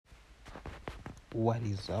What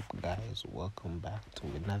is up, guys? Welcome back to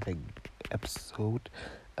another episode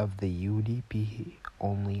of the UDP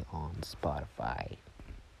only on Spotify.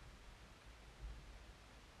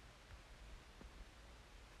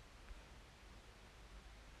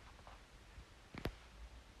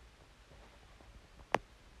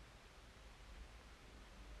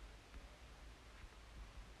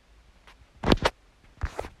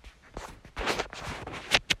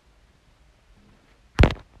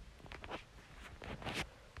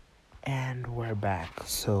 And we're back.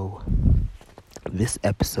 So, this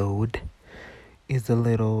episode is a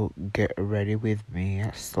little get ready with me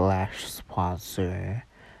 / sponsor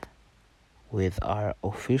with our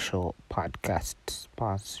official podcast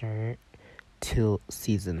sponsor till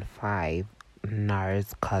season 5,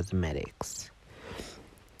 NARS Cosmetics.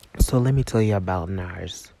 So let me tell you about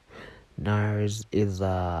NARS. NARS is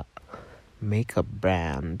a makeup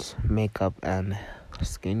and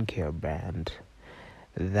skincare brand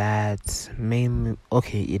that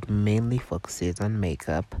it mainly focuses on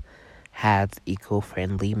makeup, has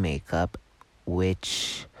eco-friendly makeup,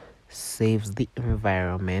 which saves the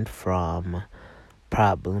environment from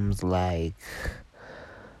problems like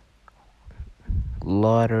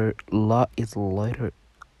oh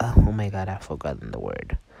my god, I've forgotten the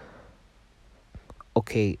word.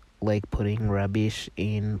 Okay, like putting rubbish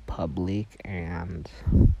in public, and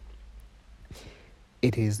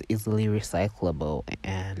it is easily recyclable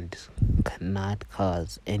and cannot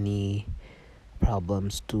cause any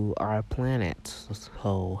problems to our planet.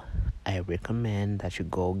 So I recommend that you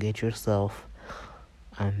go get yourself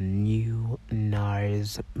a new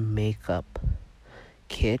NARS makeup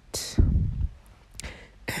kit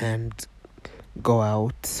and go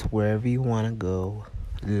out wherever you want to go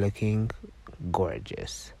looking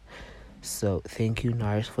gorgeous. So thank you,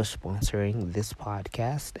 NARS, for sponsoring this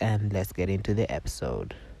podcast, and let's get into the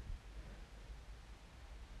episode.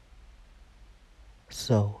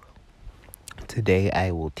 So today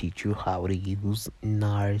I will teach you how to use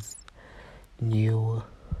NARS new,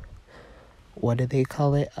 what do they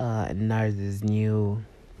call it? NARS's new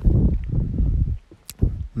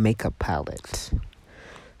makeup palette.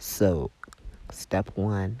 So step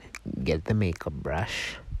 1, get the makeup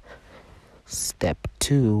brush. Step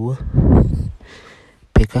 2,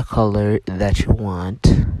 pick a color that you want.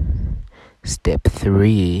 Step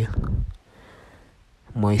 3,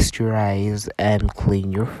 moisturize and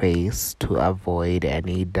clean your face to avoid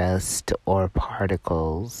any dust or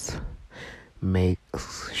particles. Make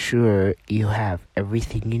sure you have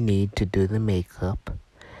everything you need to do the makeup.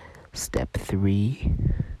 Step 3,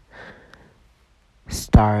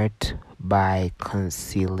 start by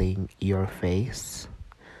concealing your face.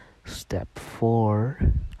 Step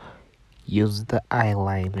 4, use the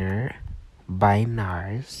eyeliner by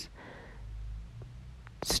NARS.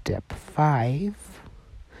 Step 5,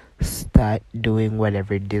 start doing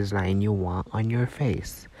whatever design you want on your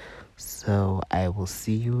face. So I will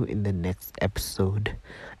see you in the next episode.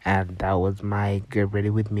 And that was my Get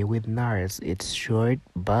Ready With Me with NARS. It's short,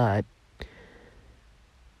 but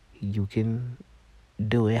you can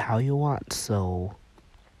do it how you want. So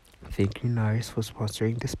thank you, NARS, for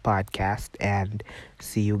sponsoring this podcast, and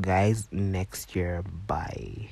see you guys next year. Bye.